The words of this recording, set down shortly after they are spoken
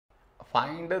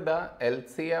Find the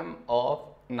LCM of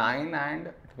 9 and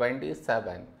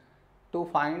 27. To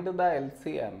find the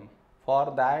LCM,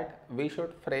 for that we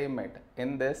should frame it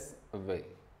in this way.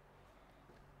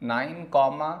 9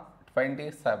 comma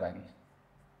 27.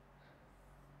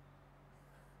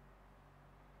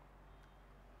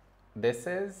 This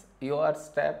is your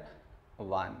step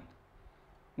 1.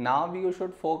 Now you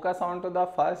should focus on to the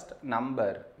first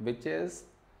number, which is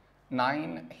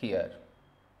 9 here.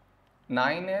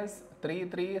 9 is 3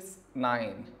 3s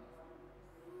 9.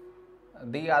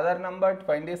 The other number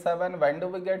 27, when do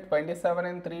we get 27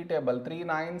 in 3 table? 3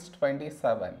 9s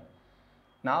 27.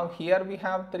 Now here we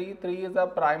have 3 is a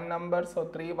prime number, so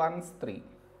 3 1s 3.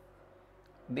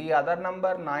 The other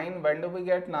number 9, when do we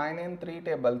get 9 in 3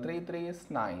 table? 3 is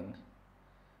 9.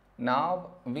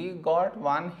 Now we got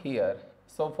 1 here,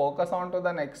 so focus on to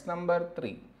the next number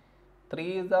 3.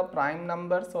 3 is a prime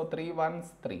number, so 3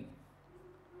 1s 3.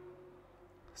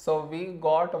 So we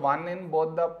got 1 in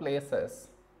both the places.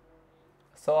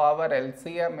 So our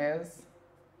LCM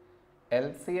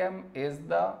is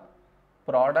the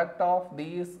product of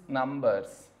these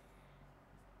numbers,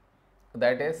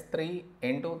 that is 3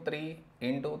 into 3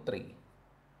 into 3.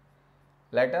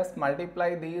 Let us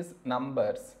multiply these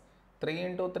numbers. 3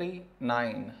 into 3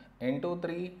 9, into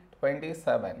 3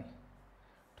 27.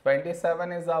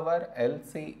 27 is our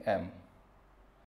LCM.